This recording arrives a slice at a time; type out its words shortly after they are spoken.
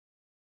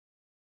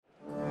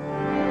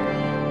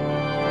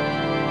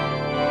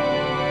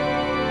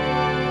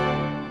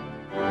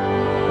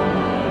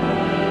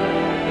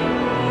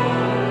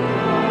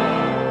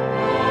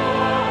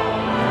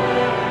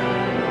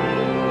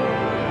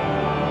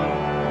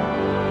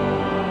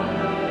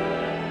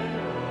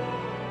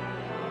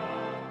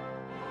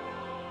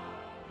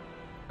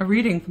A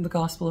reading from the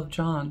Gospel of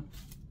John.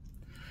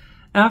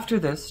 After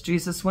this,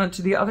 Jesus went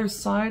to the other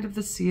side of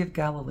the Sea of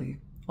Galilee,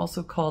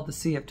 also called the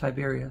Sea of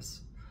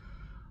Tiberias.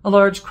 A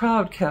large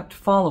crowd kept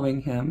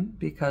following him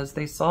because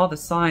they saw the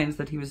signs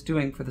that he was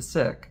doing for the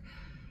sick.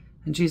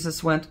 And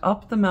Jesus went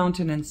up the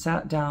mountain and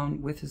sat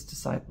down with his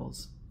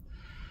disciples.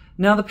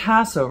 Now the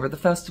Passover, the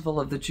festival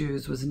of the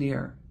Jews, was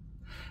near.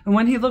 And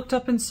when he looked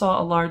up and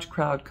saw a large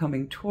crowd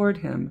coming toward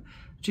him,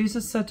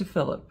 Jesus said to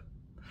Philip,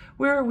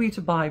 "Where are we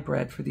to buy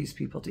bread for these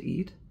people to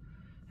eat?"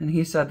 And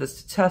he said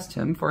this to test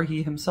him, for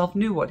he himself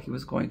knew what he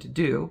was going to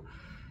do.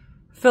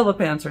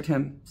 Philip answered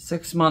him,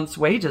 6 months'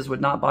 wages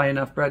would not buy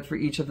enough bread for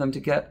each of them to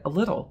get a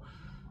little.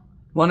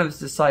 One of his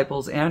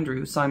disciples,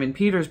 Andrew, Simon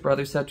Peter's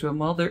brother, said to him,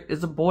 "Well, there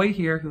is a boy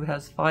here who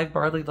has 5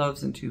 barley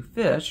loaves and 2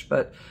 fish,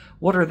 but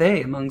what are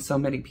they among so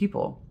many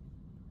people?"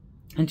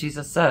 And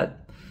Jesus said,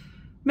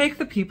 "Make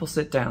the people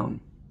sit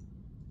down."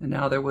 And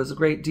now there was a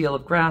great deal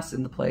of grass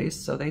in the place,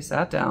 so they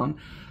sat down,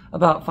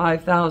 about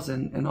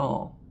 5,000 in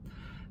all.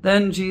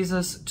 Then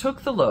Jesus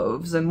took the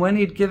loaves, and when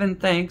he'd given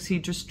thanks, he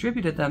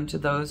distributed them to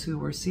those who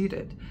were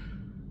seated.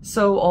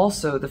 So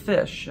also the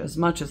fish, as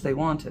much as they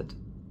wanted.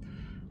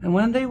 And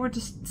when they were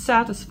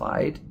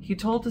satisfied, he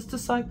told his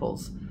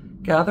disciples,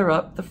 "Gather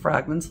up the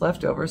fragments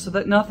left over so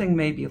that nothing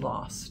may be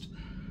lost."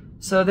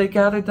 So they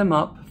gathered them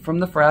up from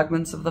the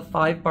fragments of the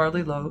 5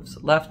 barley loaves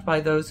left by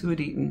those who had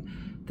eaten.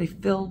 They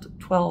filled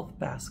 12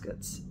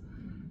 baskets.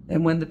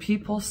 And when the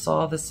people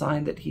saw the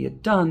sign that he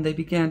had done, they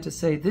began to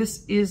say,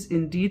 "This is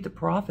indeed the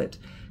prophet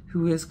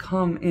who is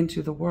come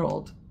into the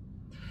world."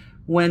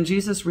 When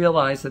Jesus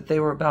realized that they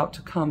were about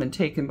to come and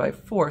take him by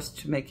force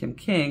to make him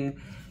king,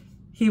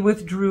 he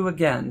withdrew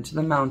again to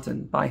the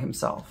mountain by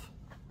himself.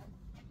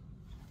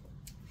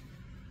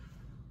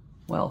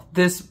 Well,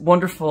 this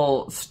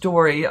wonderful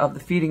story of the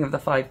feeding of the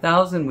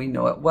 5,000, we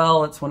know it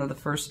well. It's one of the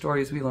first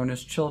stories we learn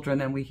as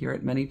children, and we hear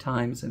it many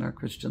times in our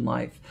Christian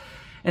life.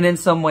 And in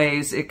some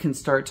ways, it can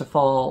start to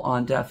fall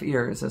on deaf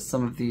ears, as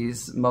some of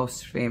these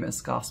most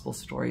famous gospel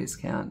stories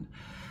can.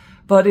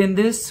 But in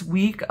this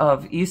week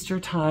of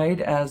Eastertide,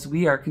 as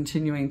we are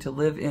continuing to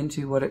live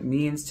into what it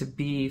means to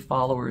be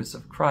followers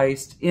of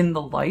Christ in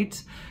the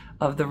light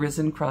of the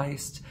risen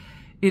Christ,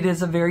 it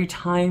is a very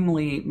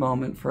timely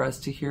moment for us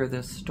to hear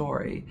this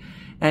story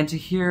and to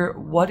hear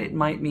what it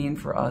might mean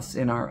for us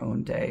in our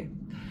own day.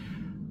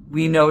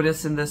 We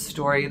notice in this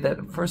story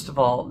that, first of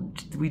all,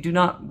 we do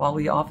not, while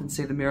we often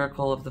say the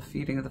miracle of the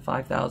feeding of the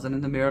 5,000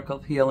 and the miracle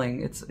of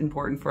healing, it's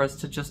important for us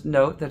to just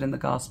note that in the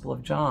Gospel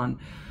of John,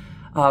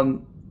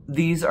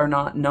 these are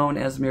not known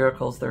as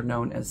miracles, they're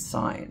known as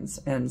signs.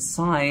 And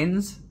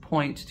signs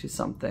point to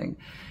something.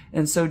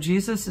 And so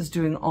Jesus is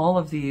doing all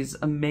of these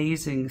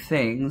amazing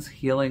things,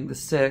 healing the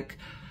sick,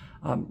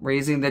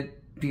 raising the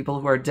people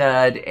who are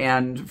dead,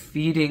 and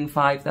feeding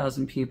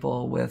 5,000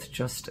 people with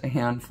just a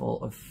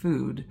handful of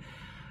food.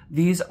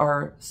 These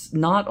are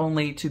not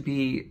only to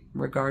be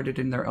regarded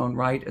in their own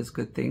right as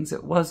good things.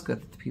 It was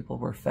good that the people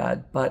were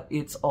fed, but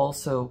it's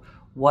also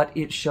what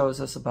it shows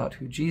us about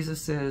who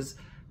Jesus is,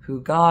 who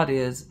God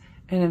is,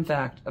 and in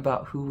fact,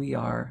 about who we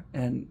are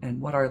and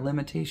what our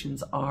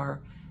limitations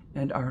are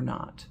and are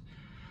not.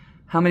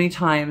 How many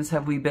times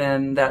have we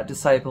been that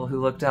disciple who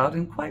looked out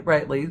and quite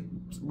rightly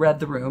read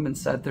the room and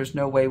said, there's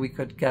no way we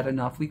could get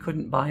enough. We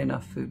couldn't buy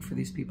enough food for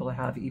these people to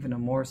have even a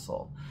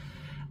morsel.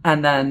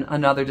 And then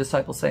another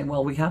disciple saying,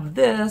 well, we have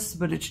this,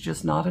 but it's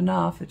just not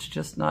enough. It's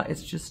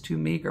just too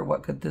meager.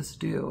 What could this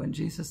do? And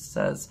Jesus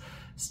says,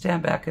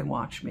 stand back and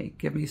watch me.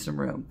 Give me some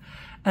room.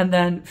 And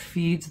then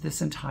feeds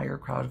this entire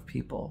crowd of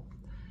people.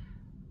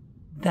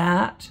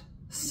 That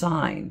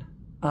sign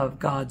of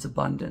God's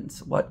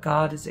abundance, what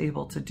God is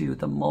able to do,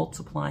 the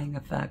multiplying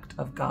effect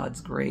of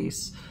God's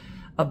grace,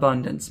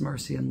 abundance,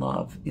 mercy, and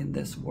love in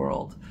this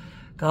world.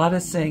 God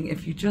is saying,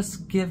 if you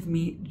just give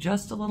me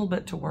just a little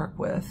bit to work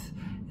with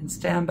and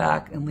stand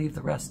back and leave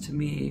the rest to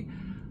me,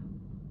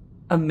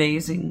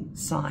 amazing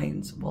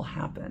signs will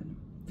happen.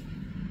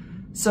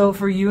 So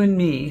for you and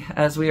me,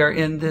 as we are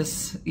in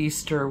this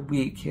Easter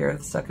week here,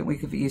 the second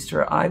week of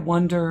Easter, I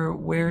wonder,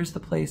 where's the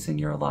place in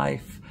your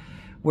life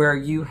where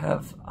you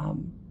have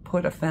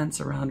put a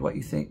fence around what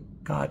you think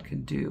God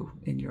can do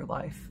in your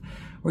life?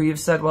 Where you've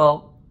said,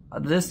 well,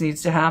 this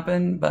needs to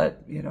happen,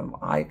 but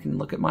I can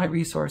look at my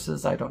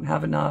resources. I don't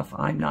have enough.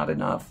 I'm not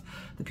enough.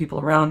 The people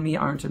around me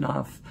aren't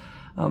enough.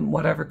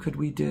 Whatever could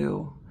we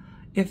do?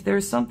 If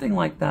there's something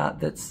like that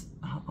that's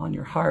on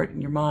your heart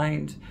and your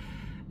mind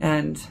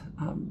and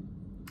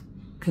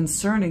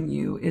concerning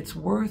you, it's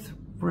worth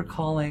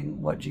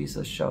recalling what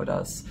Jesus showed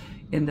us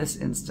in this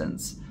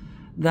instance,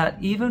 that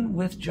even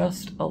with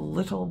just a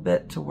little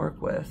bit to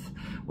work with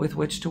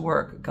which to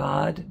work,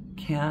 God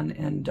can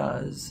and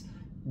does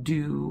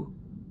do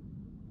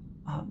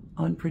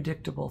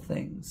unpredictable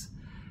things.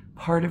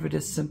 Part of it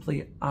is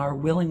simply our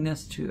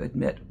willingness to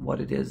admit what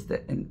it is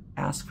that and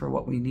ask for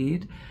what we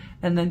need,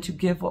 and then to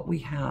give what we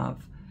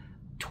have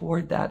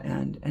toward that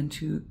end and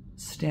to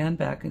stand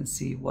back and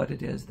see what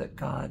it is that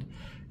God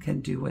can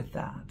do with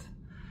that.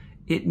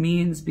 It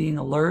means being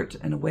alert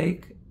and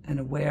awake and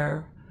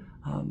aware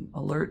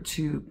alert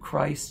to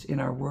Christ in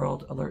our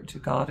world, alert to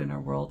God in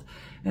our world,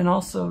 and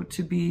also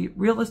to be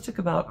realistic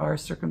about our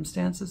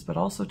circumstances, but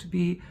also to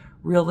be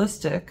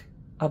realistic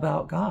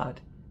about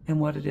God and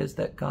what it is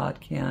that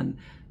God can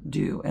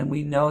do. And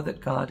we know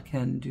that God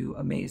can do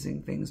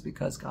amazing things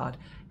because God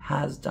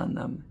has done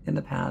them in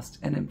the past,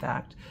 and in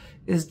fact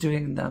is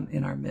doing them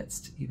in our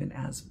midst even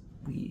as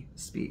we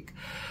speak.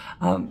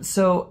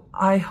 So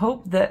I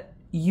hope that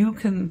you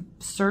can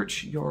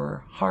search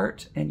your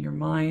heart and your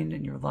mind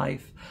and your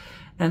life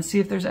and see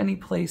if there's any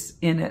place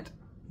in it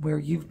where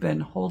you've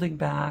been holding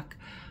back,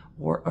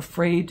 or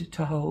afraid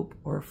to hope,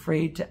 or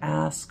afraid to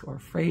ask, or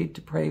afraid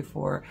to pray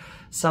for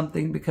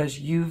something because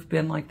you've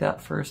been like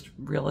that first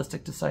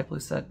realistic disciple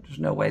who said, there's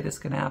no way this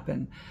can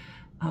happen.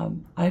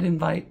 I'd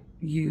invite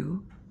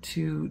you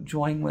to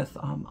join with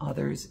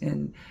others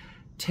in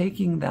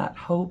taking that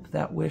hope,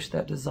 that wish,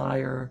 that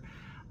desire,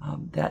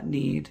 that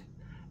need,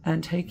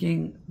 and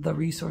taking the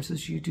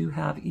resources you do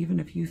have, even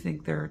if you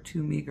think they're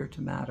too meager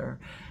to matter,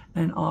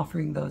 and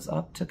offering those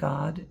up to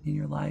God in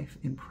your life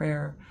in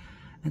prayer,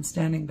 and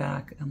standing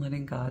back and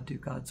letting God do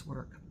God's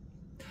work.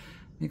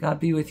 May God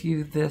be with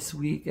you this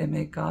week, and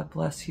may God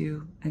bless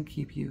you and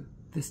keep you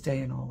this day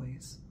and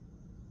always.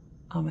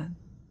 Amen.